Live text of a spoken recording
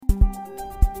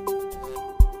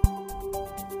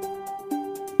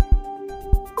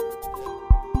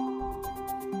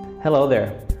Hello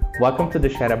there. Welcome to the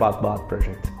Chat About Bot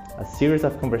project, a series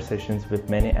of conversations with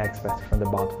many experts from the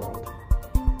bot world.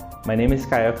 My name is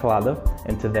Caio Calado,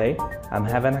 and today I'm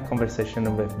having a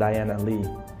conversation with Diana Lee,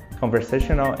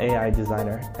 conversational AI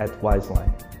designer at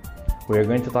Wizeline. We are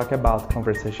going to talk about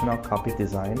conversational copy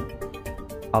design,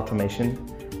 automation,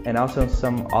 and also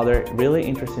some other really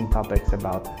interesting topics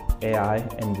about AI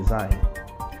and design.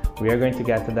 We are going to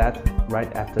get to that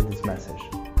right after this message.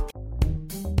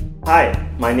 Hi,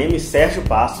 my name is Sergio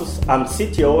Passos. I'm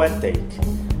CTO at Take.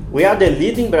 We are the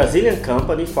leading Brazilian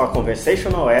company for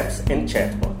conversational apps and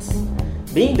chatbots.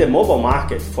 Being the mobile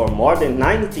market for more than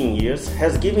 19 years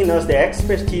has given us the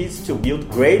expertise to build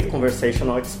great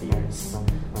conversational experience.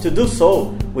 To do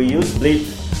so, we use Blip,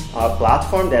 our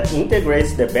platform that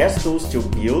integrates the best tools to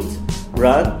build,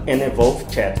 run, and evolve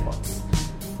chatbots.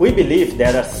 We believe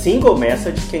that a single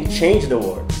message can change the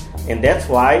world, and that's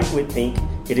why we think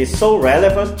it is so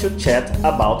relevant to chat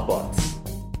about bots.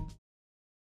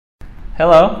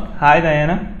 Hello. Hi,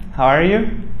 Diana. How are you?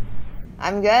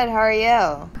 I'm good. How are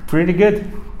you? Pretty good.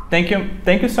 Thank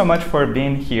you so much for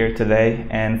being here today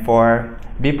and for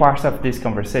being part of this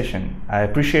conversation. I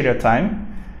appreciate your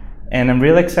time, and I'm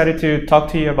really excited to talk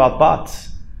to you about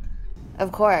bots.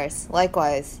 Of course.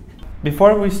 Likewise.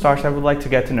 Before we start, I would like to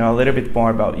get to know a little bit more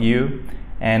about you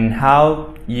and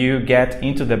how you get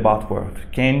into the bot world.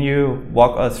 Can you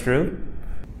walk us through?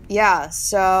 Yeah,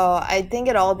 so I think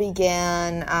it all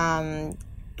began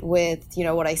with,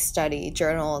 what I studied,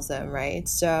 journalism, right?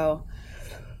 So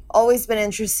always been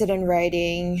interested in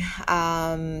writing,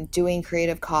 doing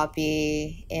creative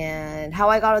copy, and how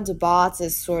I got into bots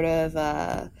is sort of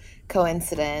a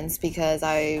coincidence because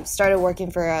I started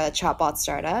working for a chatbot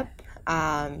startup.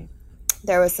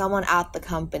 There was someone at the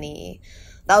company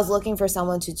that was looking for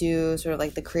someone to do sort of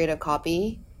like the creative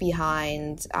copy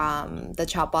behind the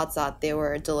chatbots that they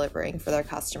were delivering for their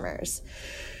customers.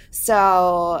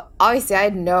 So obviously I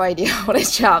had no idea what a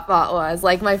chatbot was.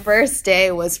 Like my first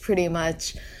day was pretty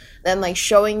much them like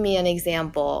showing me an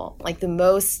example, like the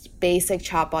most basic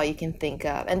chatbot you can think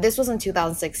of. And this was in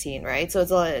 2016, right? So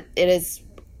it is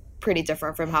pretty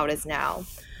different from how it is now.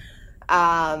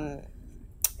 And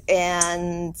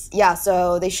yeah,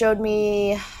 so they showed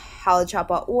me how the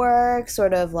chatbot works,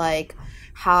 sort of like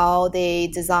how they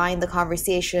design the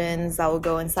conversations that will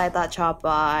go inside that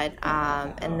chatbot.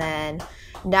 And then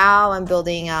now I'm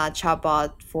building a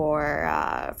chatbot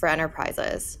for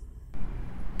enterprises.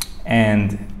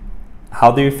 And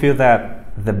how do you feel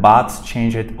that the bots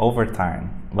changed over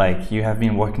time? Like you have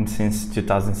been working since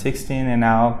 2016 and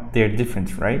now they're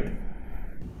different, right?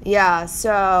 Yeah,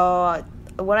 so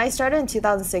when I started in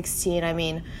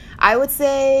 2016, I would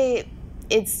say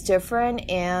it's different,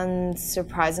 and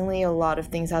surprisingly, a lot of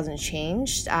things hasn't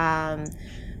changed.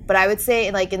 But I would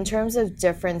say, like, in terms of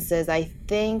differences, I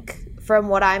think from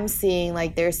what I'm seeing,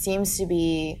 like, there seems to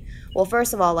be, well,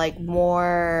 first of all, like,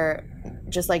 more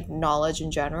just, like, knowledge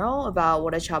in general about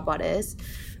what a chatbot is.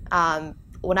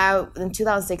 In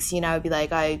 2016, I would be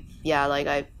like, I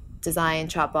design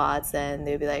chatbots, and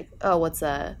they'd be like, oh, what's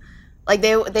a... Like,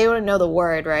 they wouldn't know the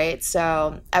word, right?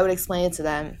 So I would explain it to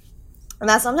them. And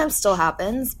that sometimes still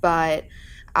happens, but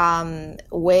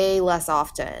way less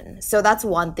often. So that's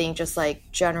one thing, just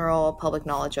like general public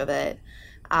knowledge of it.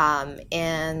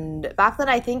 And back then,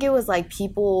 I think it was like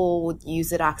people would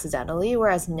use it accidentally,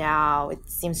 whereas now it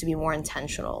seems to be more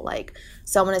intentional. Like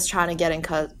someone is trying to get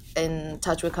in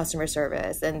touch with customer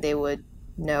service, and they would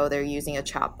know they're using a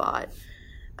chatbot.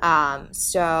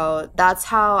 So that's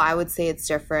how I would say it's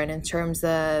different in terms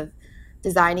of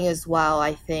designing as well.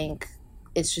 I think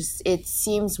it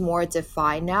seems more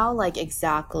defined now, like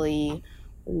exactly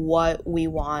what we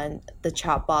want the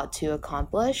chatbot to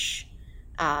accomplish,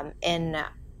 and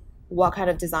what kind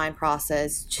of design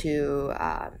process to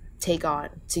take on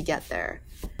to get there.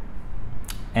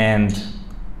 And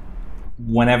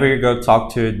whenever you go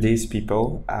talk to these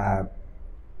people,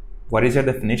 what is your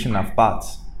definition of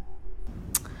bots?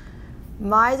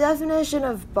 My definition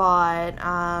of bot,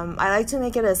 I like to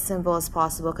make it as simple as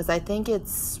possible because I think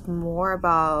it's more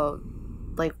about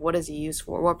like what is it used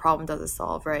for, what problem does it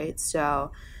solve, right?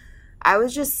 So I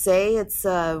would just say it's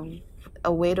a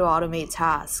way to automate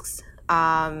tasks.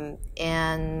 And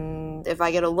if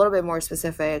I get a little bit more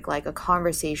specific, like a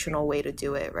conversational way to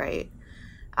do it, right?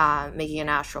 Making it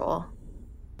natural.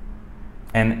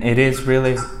 And it is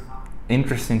really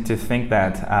interesting to think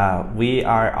that we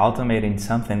are automating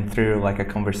something through like a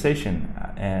conversation,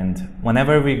 and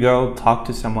whenever we go talk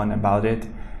to someone about it,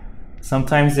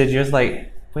 sometimes they're just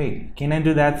like, wait, can I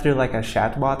do that through like a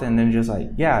chatbot? And then just like,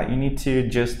 yeah, you need to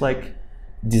just like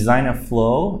design a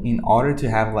flow in order to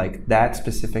have like that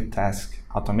specific task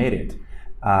automated.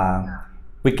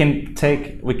 we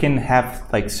can have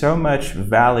like so much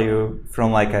value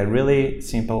from like a really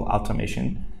simple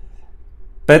automation.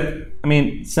 But I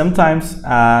mean, sometimes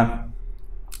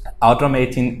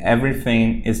automating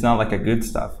everything is not like a good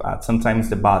stuff. Sometimes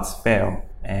the bots fail,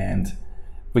 and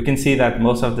we can see that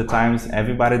most of the times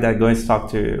everybody that goes to talk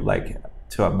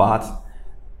to a bot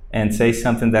and say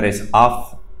something that is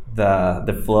off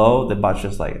the flow, the bot's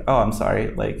just like, oh, I'm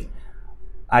sorry, like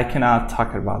I cannot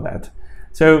talk about that.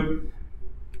 So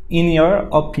in your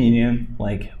opinion,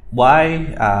 like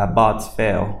why bots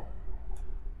fail?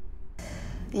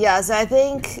 Yeah, so I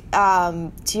think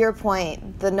to your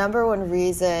point, the number one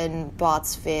reason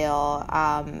bots fail,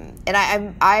 and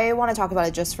I want to talk about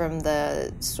it just from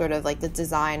the sort of like the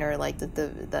design or like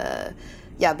the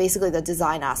basically the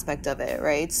design aspect of it,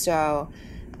 right? So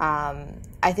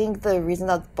I think the reason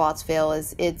that bots fail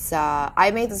is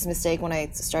I made this mistake when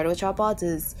I started with chatbots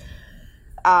is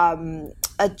a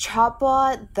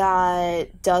chatbot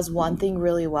that does one thing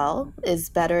really well is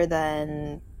better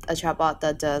than a chatbot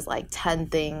that does like 10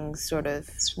 things sort of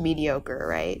mediocre,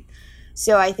 right?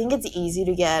 So I think it's easy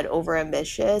to get over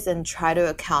ambitious and try to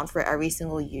account for every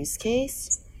single use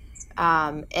case.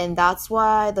 And that's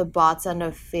why the bots end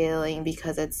up failing,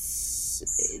 because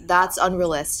that's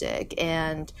unrealistic.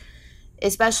 And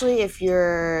especially if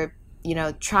you're,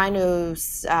 trying to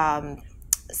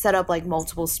set up like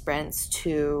multiple sprints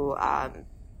to have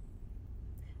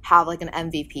like an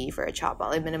MVP for a chatbot,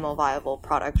 like minimal viable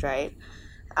product, right?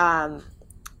 I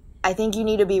think you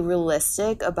need to be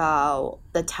realistic about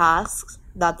the tasks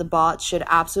that the bot should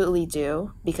absolutely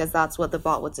do, because that's what the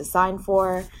bot was designed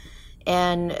for.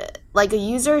 And like a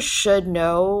user should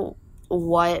know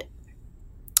what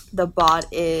the bot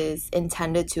is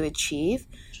intended to achieve.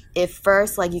 If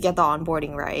first, like, you get the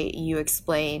onboarding right, you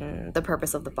explain the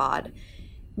purpose of the bot.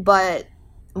 But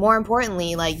more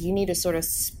importantly, like, you need to sort of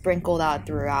sprinkle that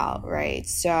throughout, right?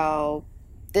 So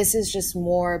this is just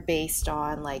more based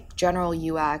on like general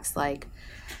UX. Like,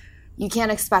 you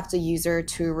can't expect a user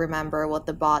to remember what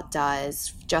the bot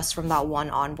does just from that one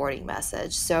onboarding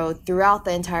message. So throughout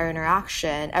the entire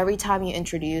interaction, every time you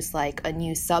introduce like a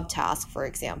new subtask, for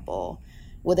example,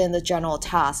 within the general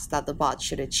tasks that the bot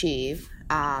should achieve.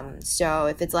 So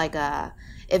if it's like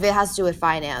if it has to do with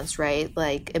finance, right?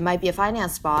 Like, it might be a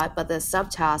finance bot, but the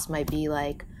subtask might be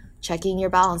like checking your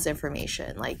balance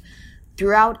information. Like,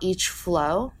 throughout each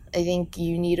flow, I think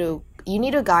you need to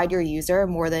guide your user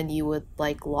more than you would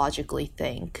like logically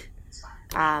think.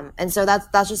 And so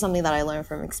that's just something that I learned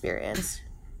from experience.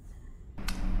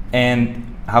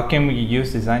 And how can we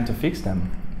use design to fix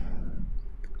them?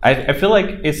 I feel like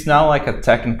it's not like a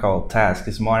technical task.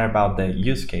 It's more about the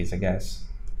use case, I guess.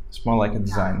 It's more like a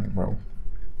design role.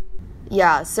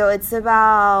 Yeah, so it's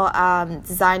about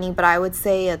designing, but I would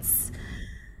say it's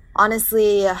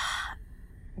honestly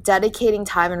dedicating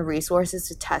time and resources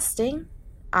to testing,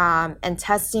 and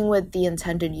testing with the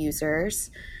intended users,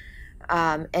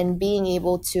 and being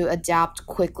able to adapt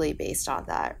quickly based on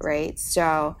that, right?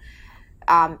 So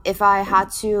if I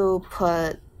had to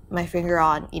put my finger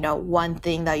on, one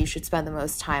thing that you should spend the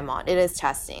most time on, it is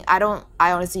testing. I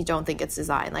honestly don't think it's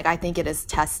design. Like, I think it is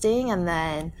testing, and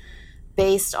then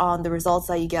based on the results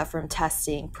that you get from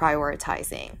testing,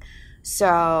 prioritizing.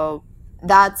 So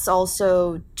that's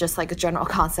also just like a general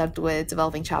concept with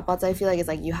developing chatbots. I feel like it's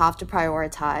like you have to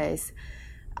prioritize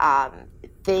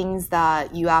things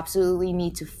that you absolutely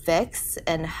need to fix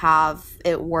and have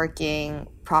it working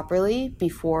properly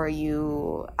before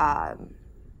you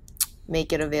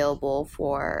make it available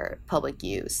for public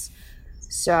use.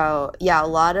 So yeah, a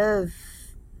lot of,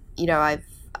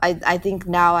 I think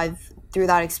now through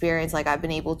that experience, like, I've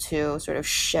been able to sort of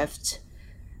shift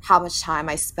how much time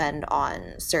I spend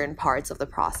on certain parts of the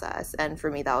process. And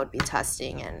for me, that would be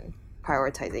testing and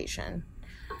prioritization.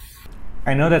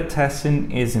 I know that testing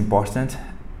is important,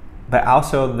 but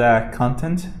also the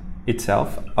content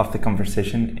itself of the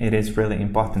conversation, it is really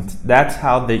important. That's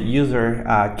how the user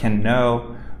can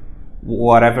know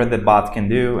whatever the bot can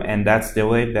do, and that's the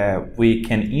way that we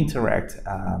can interact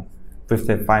with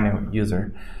the final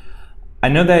user. I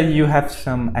know that you have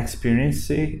some experience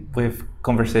with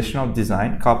conversational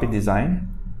design, copy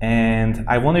design, and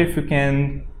I wonder if you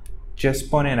can just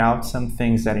point out some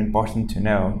things that are important to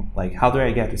know, like how do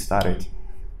I get started?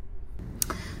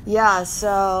 Yeah,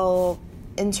 so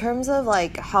in terms of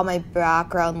like how my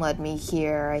background led me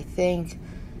here, I think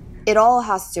it all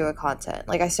has to do with content.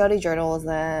 Like, I studied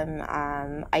journalism.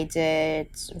 I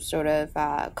did some sort of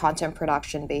content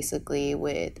production, basically,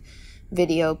 with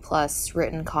video plus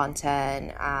written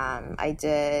content. I've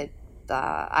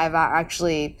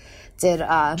actually did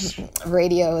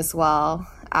radio as well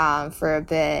for a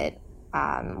bit.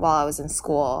 while I was in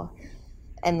school.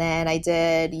 And then I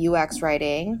did UX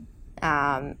writing,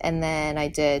 and then I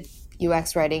did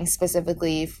UX writing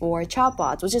specifically for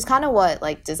chatbots, which is kind of what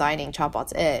like designing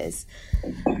chatbots is.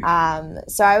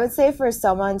 So I would say for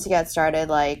someone to get started,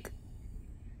 like,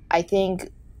 I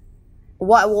think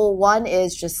one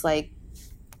is just like,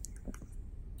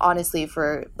 honestly,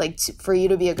 for you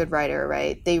to be a good writer,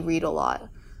 right? They read a lot.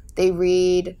 They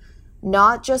read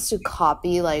not just to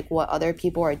copy like what other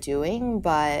people are doing,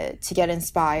 but to get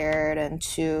inspired and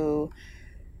to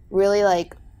really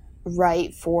like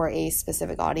write for a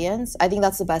specific audience. I think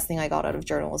that's the best thing I got out of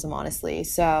journalism, honestly.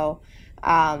 So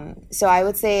I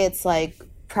would say it's like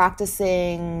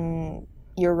practicing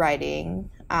your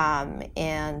writing,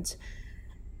 and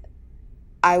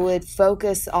I would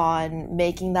focus on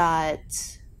making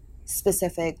that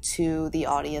specific to the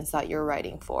audience that you're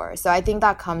writing for. So I think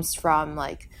that comes from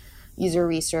like user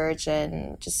research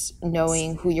and just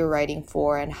knowing who you're writing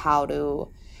for and how to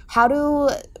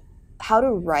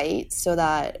write so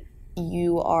that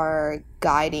you are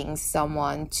guiding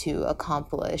someone to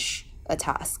accomplish a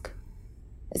task,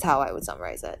 is how I would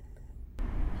summarize it.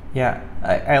 Yeah,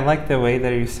 I like the way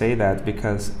that you say that,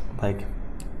 because like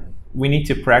we need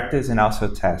to practice and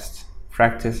also test.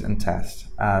 Practice and test.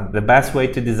 The best way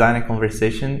to design a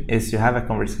conversation is to have a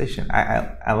conversation.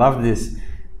 I love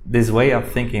this way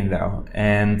of thinking though,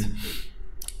 and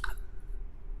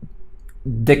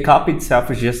the copy itself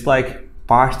is just like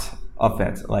part of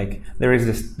it. Like there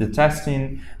is the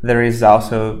testing, there is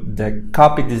also the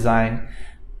copy design,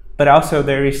 but also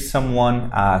there is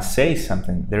someone say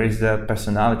something. There is the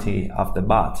personality of the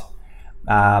bot.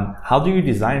 How do you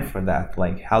design for that?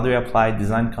 Like, how do you apply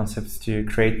design concepts to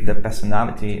create the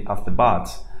personality of the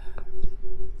bots?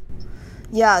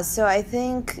 Yeah, so I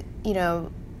think,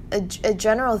 a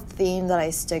general theme that I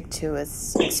stick to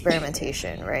is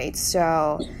experimentation, right?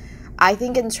 So I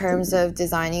think in terms of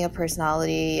designing a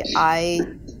personality, I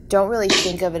don't really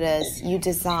think of it as you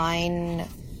design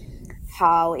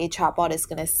how a chatbot is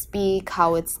going to speak,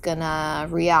 how it's going to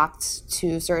react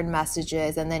to certain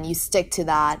messages, and then you stick to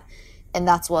that. And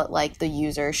that's what like the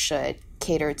user should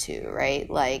cater to, right?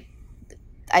 Like,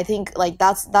 I think like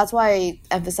that's why I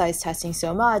emphasize testing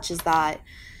so much, is that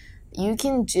you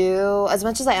can do, as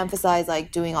much as I emphasize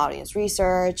like doing audience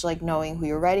research, like knowing who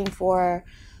you're writing for,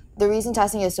 the reason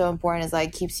testing is so important is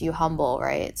like keeps you humble,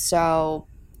 right? So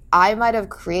I might have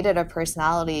created a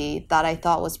personality that I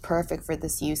thought was perfect for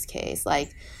this use case.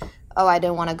 Like, oh, I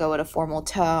didn't want to go with a formal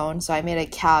tone, so I made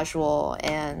it casual,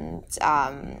 and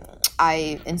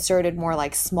I inserted more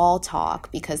like small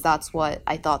talk because that's what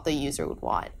I thought the user would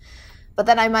want. But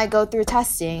then I might go through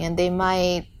testing, and they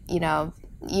might,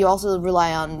 you also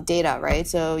rely on data, right?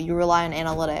 So you rely on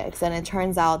analytics, and it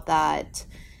turns out that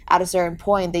at a certain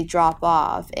point they drop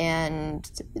off, and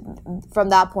from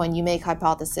that point you make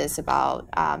hypothesis about,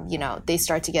 they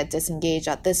start to get disengaged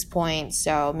at this point,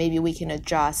 so maybe we can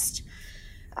adjust.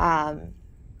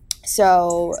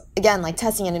 So again, like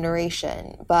testing and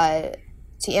iteration. But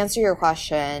to answer your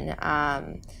question,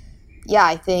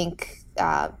 I think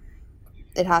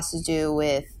it has to do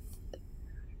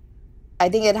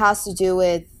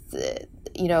with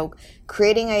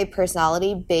creating a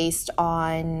personality based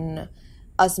on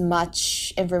as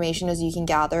much information as you can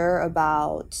gather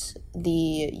about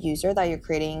the user that you're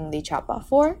creating the chatbot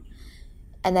for,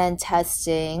 and then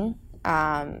testing,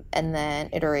 and then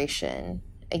iteration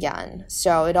again.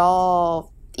 So it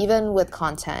all, even with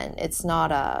content, it's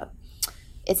not a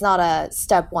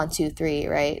step 1, 2, 3,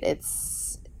 right?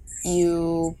 It's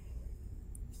you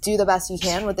do the best you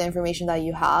can with the information that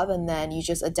you have, and then you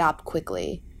just adapt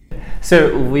quickly.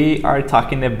 So we are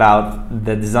talking about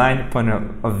the design point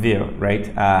of view, right?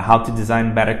 How to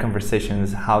design better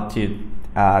conversations, how to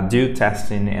do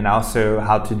testing, and also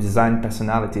how to design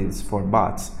personalities for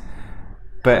bots.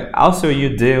 But also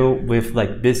you deal with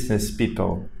like business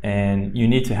people, and you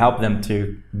need to help them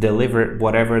to deliver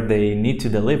whatever they need to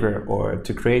deliver, or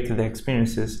to create the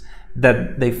experiences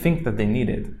that they think that they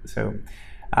needed. So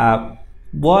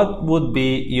what would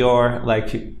be your like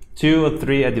 2 or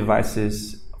 3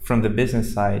 advices from the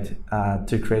business side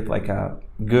to create like a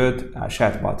good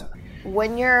chatbot?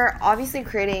 When you're obviously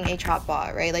creating a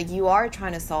chatbot, right, like you are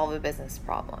trying to solve a business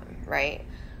problem, right?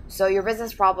 So your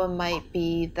business problem might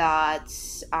be that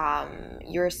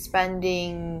you're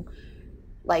spending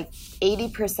like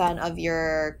 80% of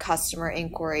your customer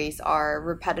inquiries are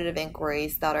repetitive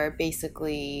inquiries that are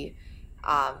basically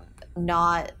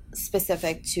not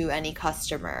specific to any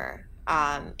customer,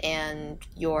 and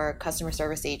your customer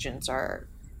service agents are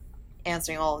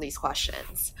answering all of these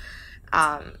questions.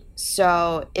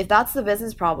 So if that's the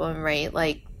business problem, right,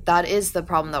 like that is the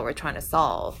problem that we're trying to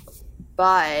solve.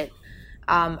 But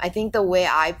I think the way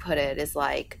I put it is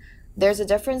like, there's a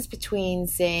difference between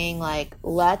saying like,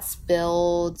 let's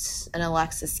build an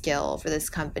Alexa skill for this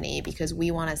company because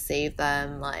we want to save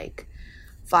them like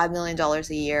 $5 million a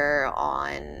year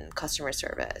on customer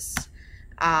service.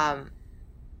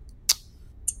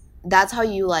 That's how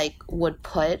you like would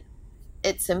put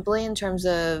it simply in terms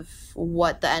of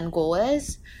what the end goal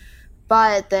is.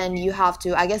 But then you have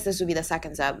to, I guess this would be the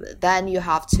second step, then you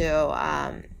have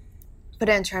to put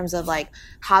it in terms of like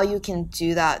how you can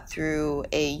do that through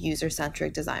a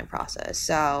user-centric design process.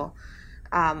 So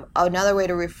another way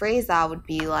to rephrase that would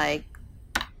be like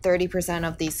 30%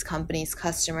 of these companies'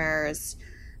 customers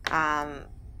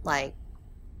like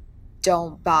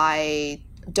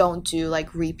don't do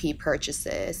like repeat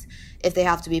purchases if they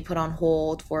have to be put on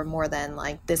hold for more than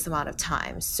like this amount of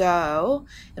time. So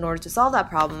in order to solve that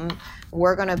problem,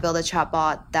 we're going to build a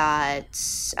chatbot that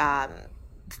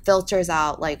filters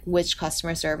out like which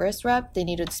customer service rep they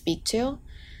need to speak to,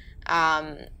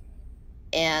 and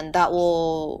that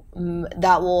will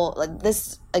like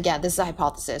this, again, this is a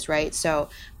hypothesis, right? So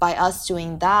by us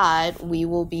doing that, we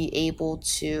will be able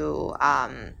to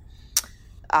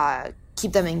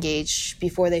keep them engaged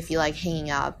before they feel like hanging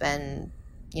up and,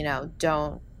 you know,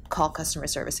 don't call customer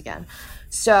service again.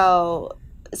 So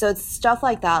it's stuff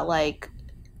like that. Like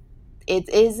it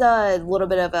is a little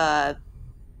bit of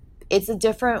it's a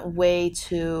different way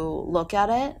to look at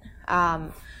it.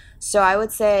 So I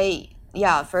would say,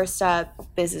 yeah, first step,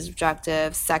 business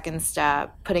objective. Second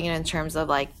step, putting it in terms of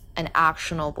like an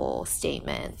actionable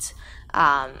statement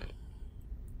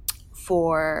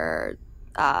for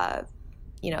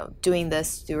doing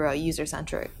this through a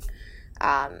user-centric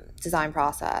design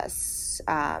process.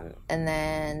 And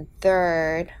then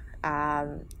third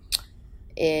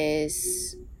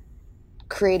is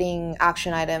creating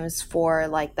action items for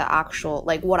like the actual,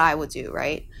 like what I would do,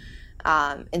 right?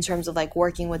 In terms of like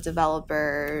working with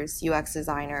developers, UX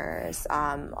designers,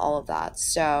 all of that.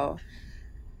 So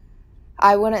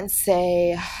I wouldn't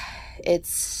say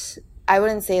that's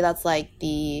like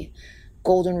the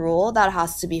golden rule that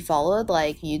has to be followed,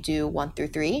 like you do 1 through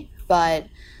 3. But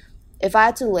if I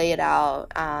had to lay it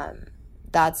out,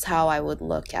 that's how I would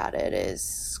look at it,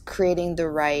 is creating the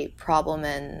right problem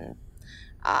and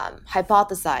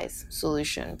hypothesized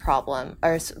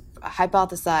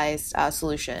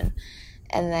solution,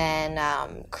 and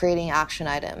then creating action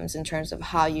items in terms of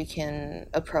how you can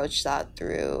approach that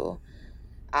through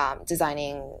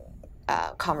designing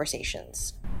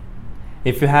conversations.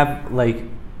 If you have like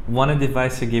one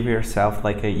advice to give yourself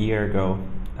like a year ago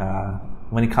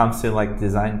when it comes to like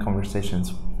design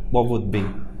conversations, what would be?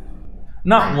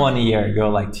 Not 1 year ago,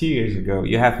 like 2 years ago.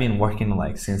 You have been working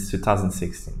like since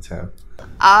 2016, so.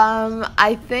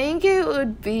 I think it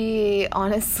would be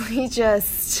honestly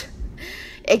just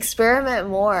experiment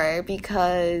more,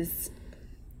 because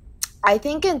I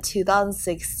think in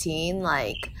 2016,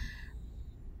 like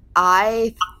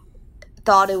I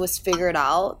thought it was figured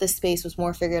out. The space was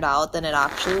more figured out than it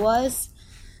actually was.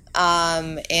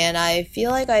 And I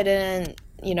feel like I didn't,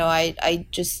 I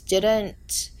just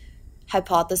didn't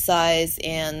hypothesize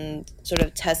and sort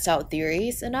of test out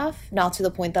theories enough, not to the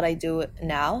point that I do it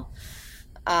now.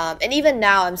 And even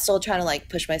now I'm still trying to like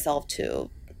push myself to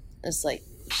just like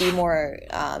be more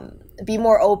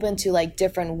open to like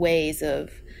different ways of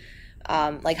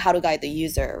like how to guide the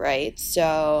user, right?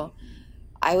 So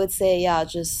I would say, yeah,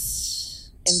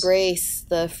 just embrace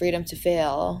the freedom to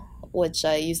fail, which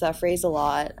I use that phrase a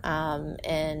lot,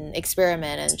 and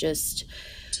experiment, and just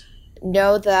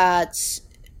know that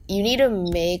you need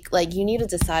to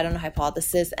decide on a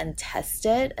hypothesis and test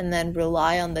it, and then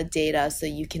rely on the data so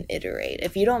you can iterate.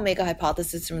 If you don't make a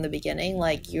hypothesis from the beginning,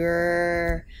 like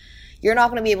you're not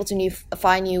going to be able to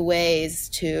find new ways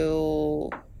to,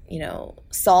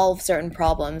 solve certain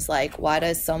problems. Like why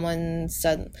do so many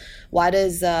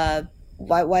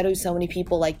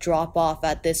people like drop off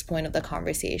at this point of the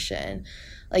conversation?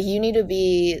 Like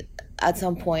at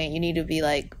some point you need to be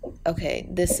like, okay,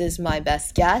 this is my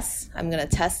best guess. I'm going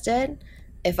to test it.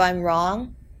 If I'm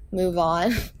wrong, move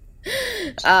on.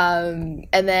 And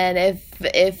then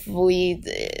if we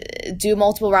do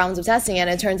multiple rounds of testing and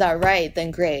it turns out right,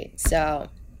 then great. So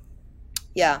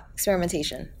yeah,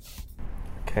 experimentation.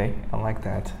 Okay, I like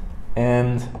that.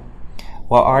 And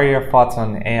what are your thoughts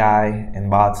on AI and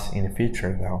bots in the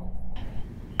future, though?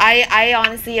 I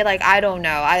honestly, I don't know.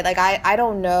 I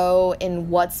don't know in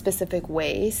what specific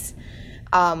ways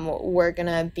we're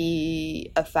gonna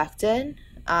be affected.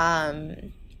 Because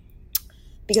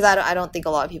I don't think a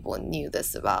lot of people knew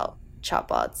this about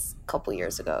chatbots a couple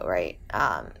years ago, right?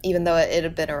 Even though it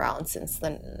had been around since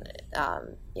then.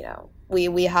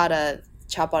 We had a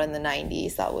chatbot in the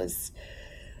 90s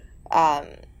um,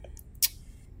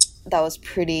 that was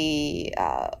pretty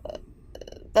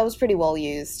well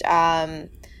used.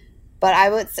 But I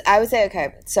would say,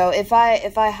 okay, so if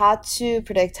I had to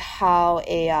predict how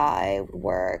AI would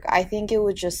work, I think it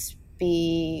would just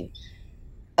be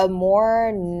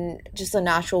just a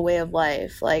natural way of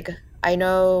life. Like, I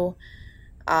know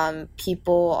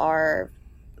people are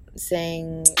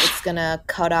saying it's gonna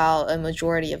cut out a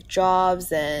majority of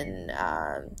jobs, and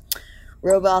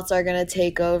robots are gonna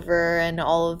take over and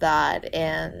all of that.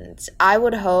 And I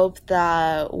would hope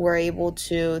that we're able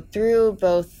to, through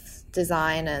both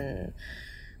design and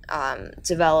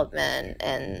development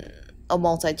and a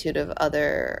multitude of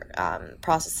other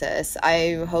processes,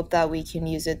 I hope that we can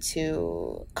use it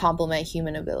to complement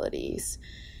human abilities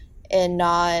and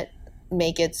not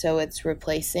make it so it's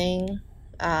replacing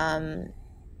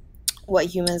what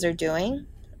humans are doing.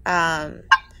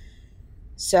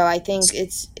 So I think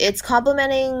it's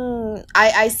complementing.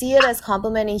 I see it as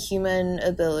complementing human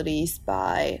abilities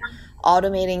by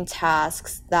automating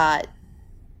tasks that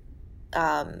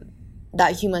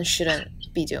humans shouldn't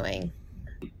be doing.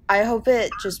 I hope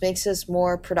it just makes us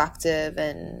more productive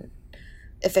and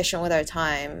efficient with our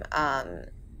time,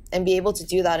 and be able to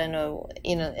do that in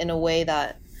a way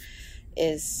that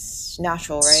is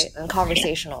natural, right, and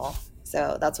conversational.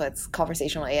 So that's why it's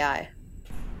conversational AI.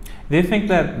 Do you think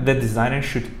that the designer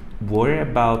should worry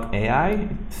about AI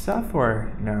stuff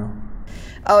or no?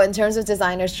 Oh, in terms of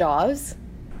designers' jobs?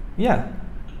 Yeah.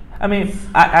 I mean,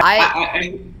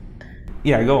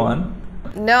 yeah, go on.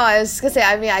 No, I was just gonna say,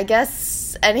 I mean, I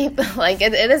guess like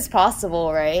it is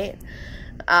possible, right?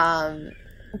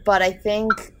 But I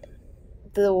think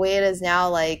the way it is now,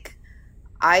 like,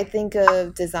 I think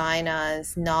of design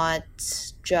as not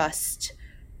just,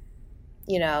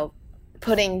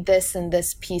 putting this and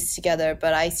this piece together,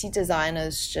 but I see design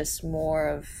as just more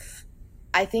of,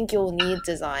 I think you'll need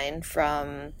design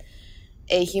from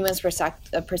a human's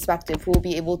perspective who will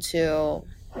be able to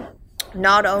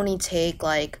not only take,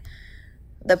 like,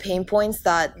 the pain points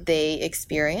that they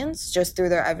experience just through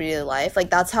their everyday life. Like,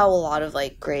 that's how I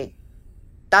create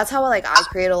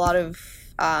a lot of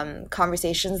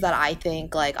conversations that I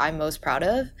think, like, I'm most proud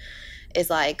of, is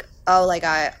like, oh, like,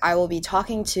 I will be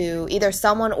talking to either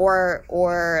someone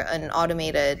or an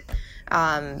automated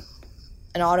channel,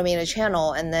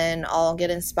 and then I'll get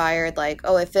inspired, like,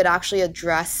 oh, if it actually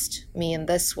addressed me in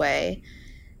this way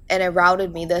and it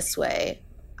routed me this way,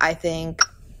 I think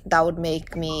that would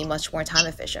make me much more time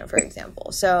efficient, for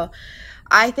example. So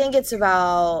I think it's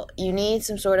about, you need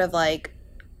some sort of, like,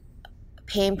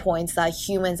 pain points that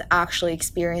humans actually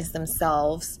experience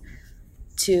themselves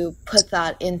to put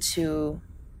that into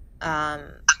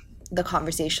the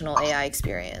conversational AI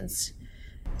experience.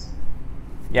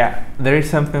 Yeah, there is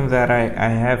something that I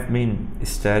have been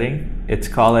studying. It's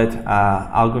called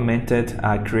augmented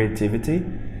creativity.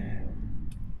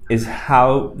 Is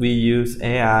how we use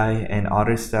AI and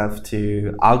other stuff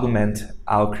to augment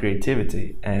our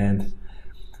creativity. And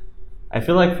I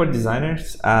feel like for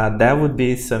designers, that would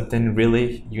be something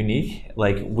really unique.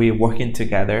 Like, we're working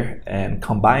together and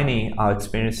combining our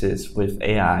experiences with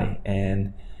AI,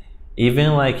 and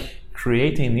even, like,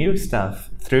 creating new stuff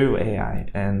through AI.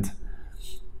 And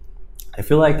I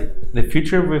feel like the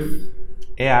future with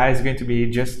AI is going to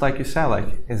be just like you said,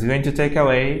 like, it's going to take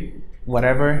away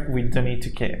whatever we don't need to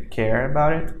care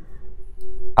about it,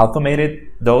 automate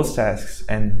those tasks,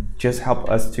 and just help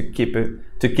us to keep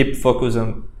focus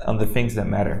on the things that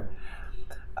matter.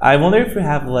 I wonder if we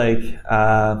have, like,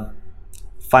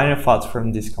 final thoughts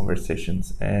from these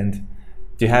conversations, and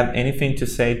do you have anything to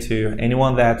say to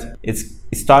anyone that is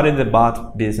starting the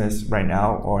bot business right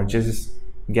now, or just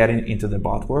getting into the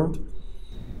bot world?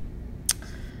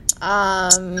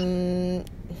 I'm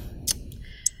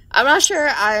not sure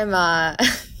I'm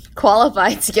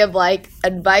qualified to give, like,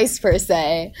 advice per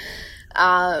se,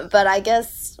 but I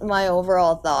guess my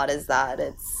overall thought is that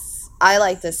I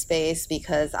like this space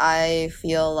because I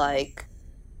feel like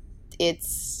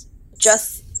it's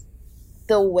just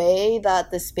the way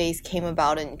that the space came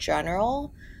about in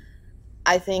general.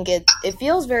 I think it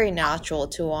feels very natural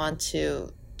to want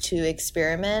to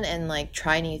experiment and, like,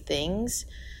 try new things,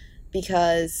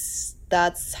 because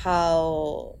that's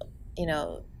how,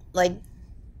 like,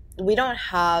 we don't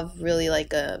have really,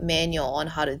 like, a manual on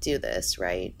how to do this,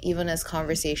 right? Even as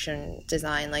conversation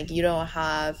design, like, you don't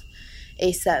have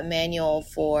a set manual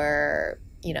for,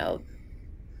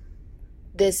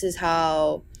 this is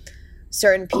how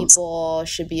certain people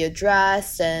should be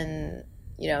addressed, and,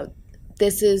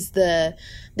 this is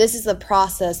the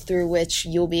process through which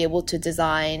you'll be able to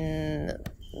design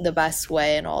the best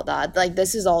way and all that. Like,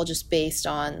 this is all just based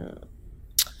on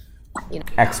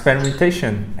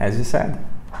Experimentation, as you said.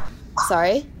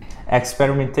 Sorry?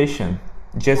 Experimentation,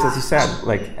 just as you said,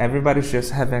 like everybody's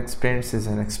just having experiences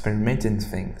and experimenting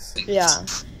things. Yeah.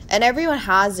 And everyone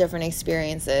has different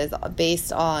experiences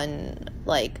based on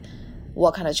like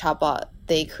what kind of chatbot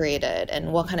they created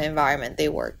and what kind of environment they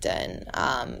worked in.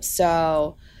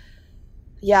 So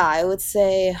yeah, I would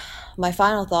say my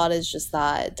final thought is just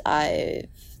that I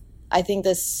think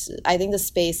this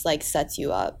space like sets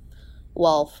you up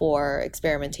well for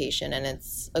experimentation, and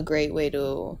it's a great way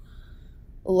to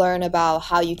learn about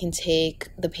how you can take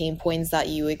the pain points that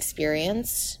you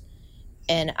experience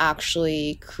and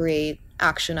actually create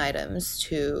action items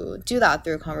to do that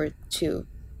to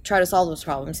try to solve those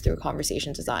problems through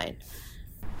conversation design.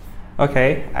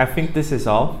 Okay, I think this is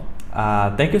all.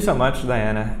 Thank you so much,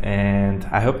 Diana, and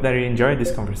I hope that you enjoyed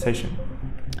this conversation.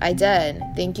 I did.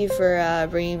 Thank you for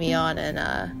bringing me on, and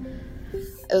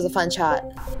it was a fun chat.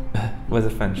 It was a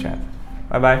fun chat.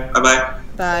 Bye-bye. Bye-bye.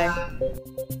 Bye.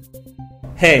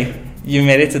 Hey, you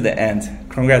made it to the end.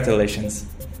 Congratulations.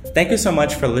 Thank you so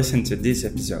much for listening to this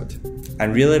episode. I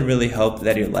really hope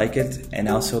that you like it and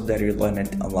also that you learn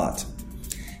it a lot.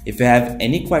 If you have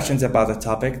any questions about the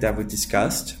topic that we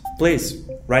discussed, please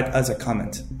write us a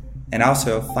comment. And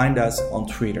also find us on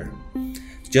Twitter.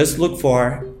 Just look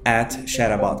for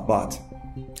 @ChatAboutBot.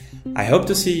 I hope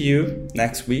to see you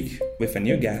next week with a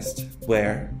new guest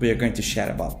where we are going to chat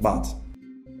about bot.